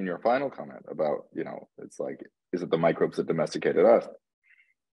 But in your final comment about, it's like, is it the microbes that domesticated us?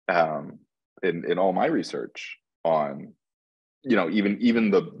 In all my research on,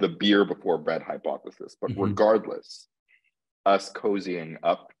 even the beer before bread hypothesis, but regardless, us cozying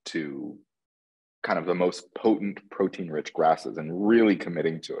up to kind of the most potent protein-rich grasses and really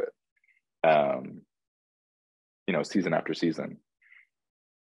committing to it, season after season,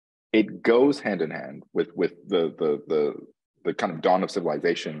 it goes hand in hand with the kind of dawn of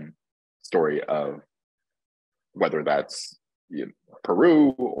civilization story of whether that's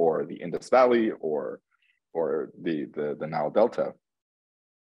Peru or the Indus Valley or the Nile Delta,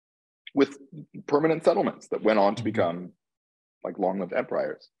 with permanent settlements that went on to become like long-lived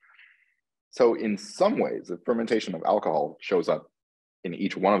empires. So in some ways, the fermentation of alcohol shows up in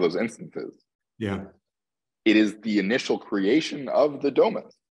each one of those instances. Yeah. It is the initial creation of the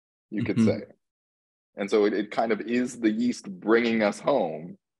domus, you could say. And so it kind of is the yeast bringing us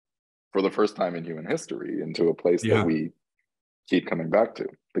home for the first time in human history into a place that we keep coming back to.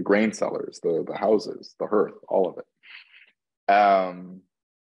 The grain cellars, the houses, the hearth, all of it.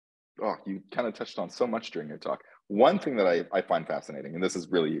 You kind of touched on so much during your talk. One thing that I find fascinating, and this is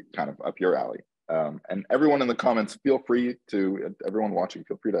really kind of up your alley, and everyone in the comments, everyone watching,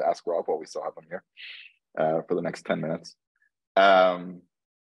 feel free to ask Rob while we still have him here for the next 10 minutes. The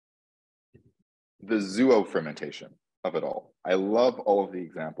zoofermentation of it all. I love all of the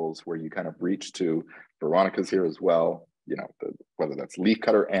examples where you kind of reach to, Veronica's here as well, whether that's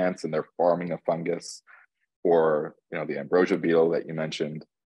leafcutter ants and their farming of fungus, or, the ambrosia beetle that you mentioned.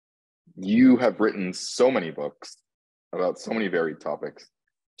 You have written so many books about so many varied topics.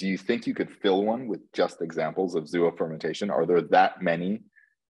 Do you think you could fill one with just examples of zoofermentation? Are there that many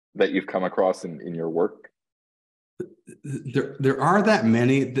that you've come across in your work? There are that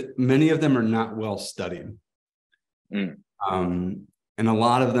many. Many of them are not well studied. And a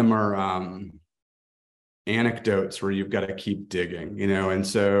lot of them are anecdotes where you've got to keep digging, and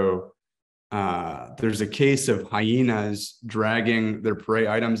so there's a case of hyenas dragging their prey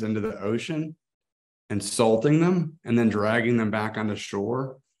items into the ocean and salting them and then dragging them back onto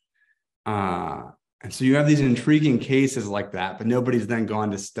shore. And so you have these intriguing cases like that, but nobody's then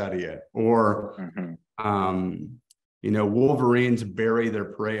gone to study it. Or, wolverines bury their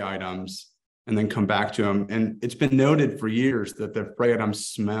prey items and then come back to them. And it's been noted for years that the prey items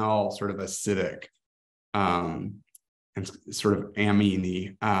smell sort of acidic and sort of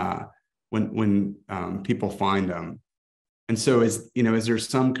amine-y when people find them. And so is there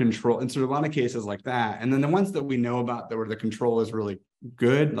some control? And so there are a lot of cases like that. And then the ones that we know about where the control is really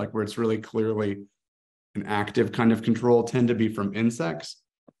good, like where it's really clearly an active kind of control, tend to be from insects.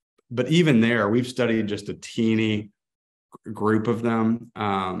 But even there, we've studied just a teeny group of them.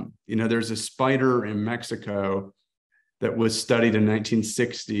 There's a spider in Mexico that was studied in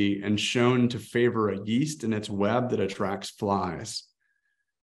 1960 and shown to favor a yeast in its web that attracts flies.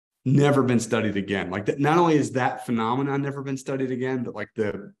 Never been studied again. Like that, not only is that phenomenon never been studied again, but like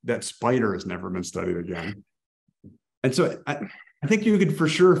that spider has never been studied again. And so I think you could for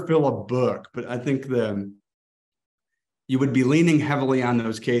sure fill a book, but I think you would be leaning heavily on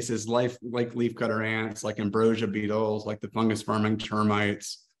those cases like leafcutter ants, like ambrosia beetles, like the fungus farming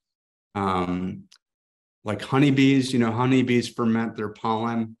termites, like honeybees. Honeybees ferment their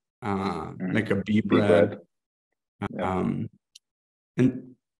pollen, make a bee bread.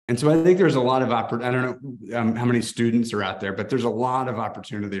 And so I think there's a lot of I don't know how many students are out there, but there's a lot of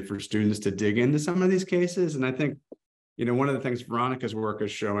opportunity for students to dig into some of these cases. And I think, one of the things Veronica's work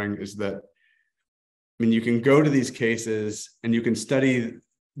is showing is that, you can go to these cases and you can study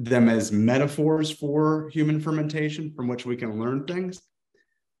them as metaphors for human fermentation from which we can learn things.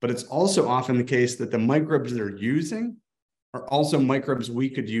 But it's also often the case that the microbes they're using are also microbes we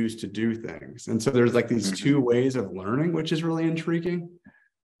could use to do things. And so there's like these two ways of learning, which is really intriguing.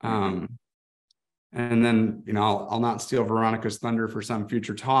 And then, I'll not steal Veronica's thunder for some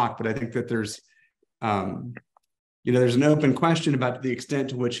future talk, but I think that there's an open question about the extent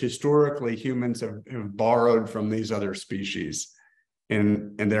to which historically humans have borrowed from these other species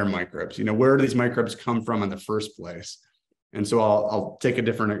in their microbes. Where do these microbes come from in the first place? And so I'll take a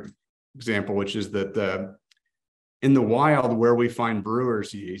different example, which is that in the wild, where we find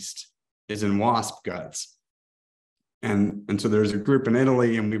brewer's yeast is in wasp guts. And so there's a group in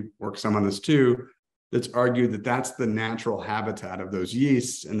Italy, and we work some on this too, that's argued that that's the natural habitat of those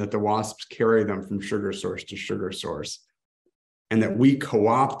yeasts and that the wasps carry them from sugar source to sugar source. and that we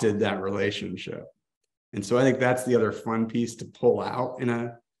co-opted that relationship. And so I think that's the other fun piece to pull out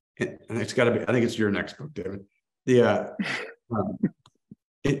and it's got to be, I think it's your next book, David.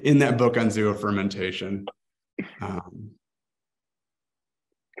 In that book on fermentation.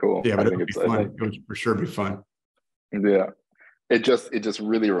 Cool. Yeah, but it would be fun. It would for sure be fun. Yeah. It just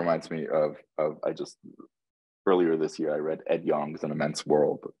really reminds me of earlier this year I read Ed Yong's An Immense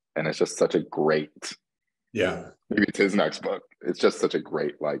World, and it's just such a great, maybe it's his next book. It's just such a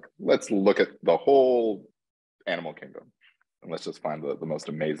great, like, let's look at the whole animal kingdom and let's just find the most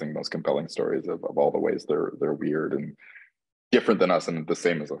amazing, most compelling stories of all the ways they're weird and different than us and the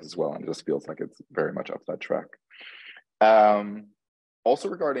same as us as well. And it just feels like it's very much up that track. Also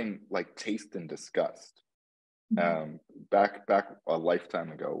regarding like taste and disgust, back a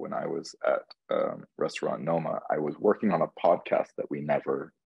lifetime ago when I was at Restaurant Noma, I was working on a podcast that we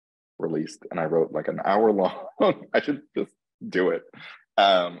never released, and I wrote like an hour long, I should just do it.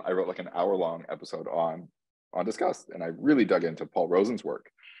 I wrote like an hour long episode on disgust, and I really dug into Paul Rosen's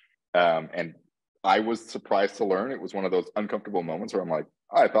work. And I was surprised to learn it was one of those uncomfortable moments where I'm like,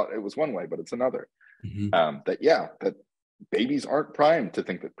 oh, I thought it was one way, but it's another. That babies aren't primed to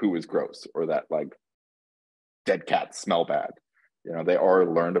think that poo is gross or that like dead cats smell bad. You know, they are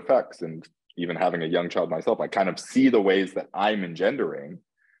learned effects. And even having a young child myself, I kind of see the ways that I'm engendering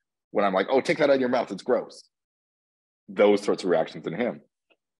when I'm like, oh, take that out of your mouth, it's gross. Those sorts of reactions in him.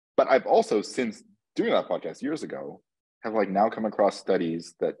 But I've also, since doing that podcast years ago, have like now come across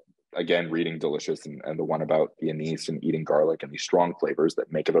studies that, again, reading Delicious and the one about the anise and eating garlic and these strong flavors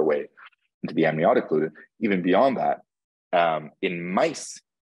that make their way into the amniotic fluid. Even beyond that, in mice,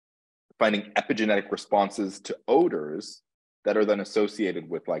 finding epigenetic responses to odors that are then associated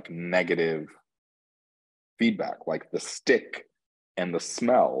with like negative feedback, like the stick and the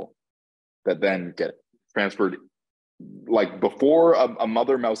smell that then get transferred, like before a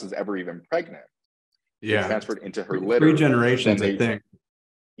mother mouse is ever even pregnant. Yeah, transferred into her litter. 3 generations, I think.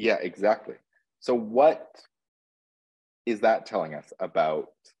 Yeah, exactly. So what is that telling us about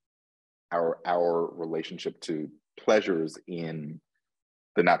our relationship to pleasures in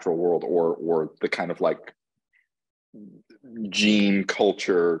the natural world, or the kind of like gene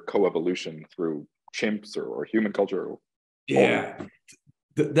culture coevolution through chimps or human culture? Yeah,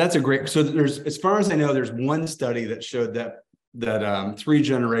 that's a great. So there's, as far as I know, there's one study that showed that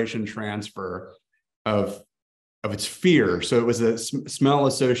 3-generation transfer of its fear. So it was a smell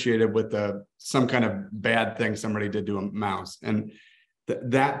associated with some kind of bad thing somebody did to a mouse, and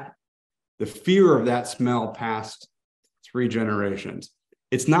the fear of that smell passed 3 generations.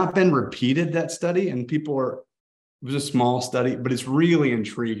 It's not been repeated, that study, and it was a small study, but it's really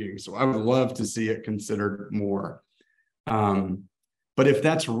intriguing. So I would love to see it considered more. But if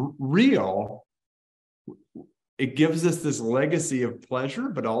that's real, it gives us this legacy of pleasure,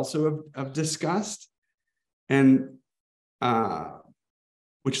 but also of disgust, and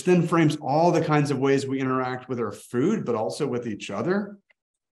which then frames all the kinds of ways we interact with our food, but also with each other.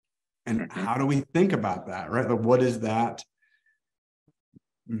 And how do we think about that, right? Like, what does that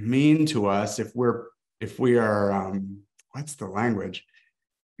mean to us if we are what's the language?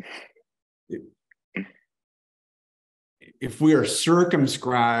 If we are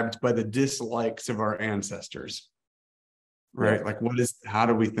circumscribed by the dislikes of our ancestors, right? Like, how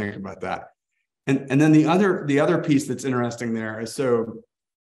do we think about that? And then the other piece that's interesting there is, so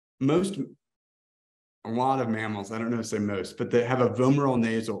a lot of mammals, I don't know if to say most, but they have a vomeral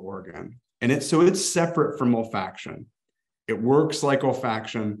nasal organ, and it's separate from olfaction. It works like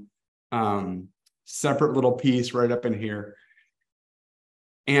olfaction, separate little piece right up in here.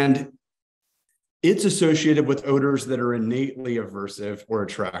 And it's associated with odors that are innately aversive or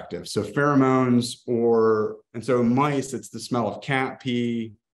attractive. So pheromones, and so in mice, it's the smell of cat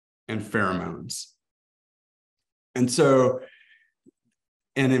pee and pheromones. And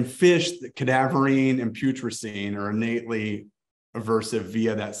in fish, the cadaverine and putrescine are innately aversive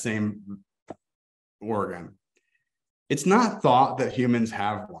via that same organ. It's not thought that humans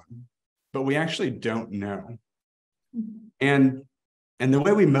have one, but we actually don't know. And the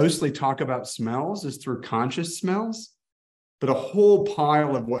way we mostly talk about smells is through conscious smells, but a whole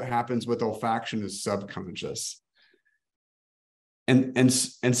pile of what happens with olfaction is subconscious. And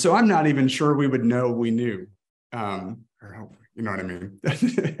so I'm not even sure we would know we knew. You know what I mean?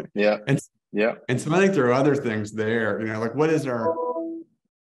 Yeah. And so I think there are other things there, you know, like what is our,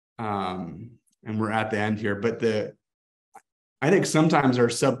 and we're at the end here, but I think sometimes our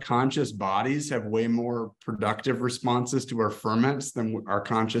subconscious bodies have way more productive responses to our ferments than our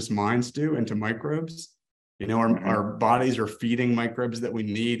conscious minds do, and to microbes. You know, our bodies are feeding microbes that we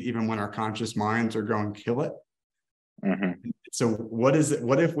need, even when our conscious minds are going kill it. So what is it?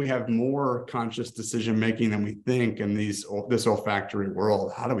 What if we have more conscious decision making than we think in this olfactory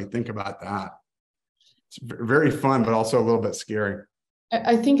world? How do we think about that? It's very fun, but also a little bit scary.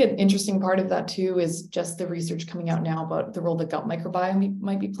 I think an interesting part of that too is just the research coming out now about the role the gut microbiome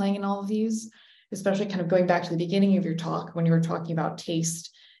might be playing in all of these, especially kind of going back to the beginning of your talk when you were talking about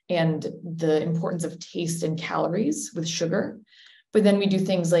taste and the importance of taste and calories with sugar. But then we do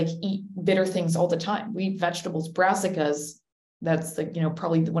things like eat bitter things all the time. We eat vegetables, brassicas, that's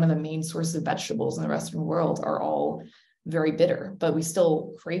probably one of the main sources of vegetables in the Western world are all very bitter, but we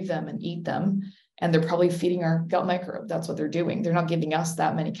still crave them and eat them. And they're probably feeding our gut microbe. That's what they're doing. They're not giving us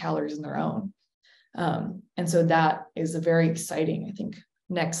that many calories in their own. And so that is a very exciting, I think,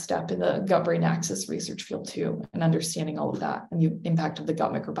 next step in the gut-brain axis research field too, and understanding all of that and the impact of the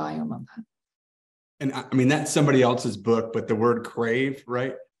gut microbiome on that. And I mean, that's somebody else's book, but the word crave,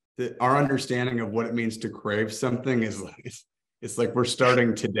 right? Our understanding of what it means to crave something is like, it's like we're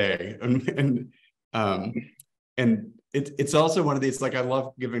starting today. And it's also one of these, like, I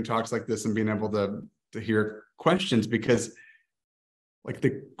love giving talks like this and being able to hear questions, because like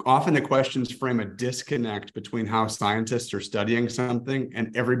often the questions frame a disconnect between how scientists are studying something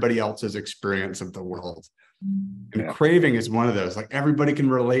and everybody else's experience of the world. And craving is one of those. Like, everybody can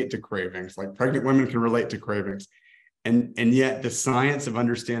relate to cravings, like pregnant women can relate to cravings. And yet the science of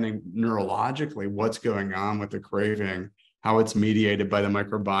understanding neurologically what's going on with the craving, how it's mediated by the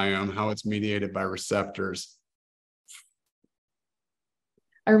microbiome, how it's mediated by receptors.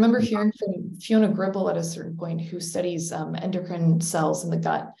 I remember hearing from Fiona Gribble at a certain point, who studies endocrine cells in the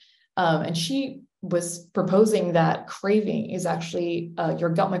gut. And she was proposing that craving is actually your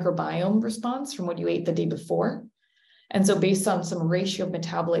gut microbiome response from what you ate the day before. And so based on some ratio of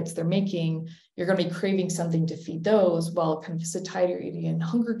metabolites they're making, you're going to be craving something to feed those, while kind of satiety and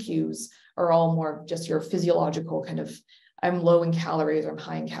hunger cues are all more just your physiological kind of, I'm low in calories, or I'm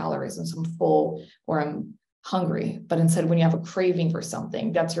high in calories, and so I'm full, or I'm hungry. But instead, when you have a craving for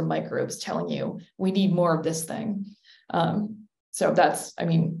something, that's your microbes telling you, we need more of this thing. So that's, I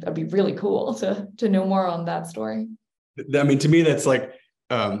mean, that'd be really cool to know more on that story. I mean, to me, that's like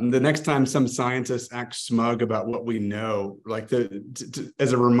the next time some scientists act smug about what we know, like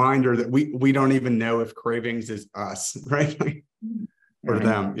as a reminder that we don't even know if cravings is us, right? Or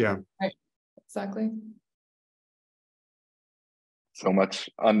them. Yeah. Right. Exactly. So much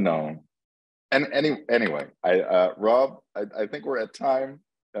unknown. And anyway, Rob, I think we're at time,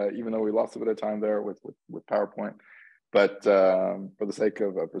 even though we lost a bit of time there with PowerPoint. But for the sake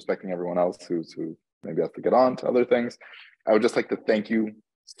of respecting everyone else who maybe has to get on to other things, I would just like to thank you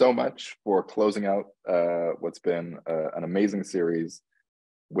so much for closing out what's been an amazing series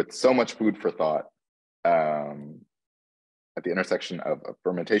with so much food for thought at the intersection of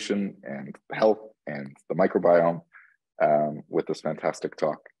fermentation and health and the microbiome with this fantastic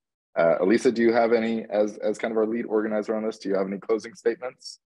talk. Elisa, do you have any, as kind of our lead organizer on this, do you have any closing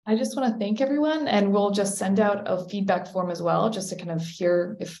statements? I just want to thank everyone, and we'll just send out a feedback form as well, just to kind of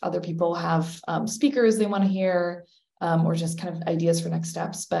hear if other people have speakers they want to hear, or just kind of ideas for next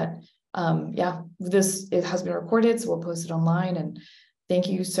steps. But yeah, it has been recorded, so we'll post it online. And thank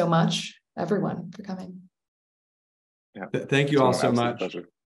you so much, everyone, for coming. Yeah. Thank you all so much. Pleasure.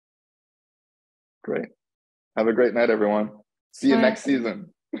 Great. Have a great night, everyone. See you next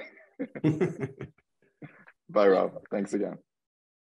season. Bye, Rob. Thanks again.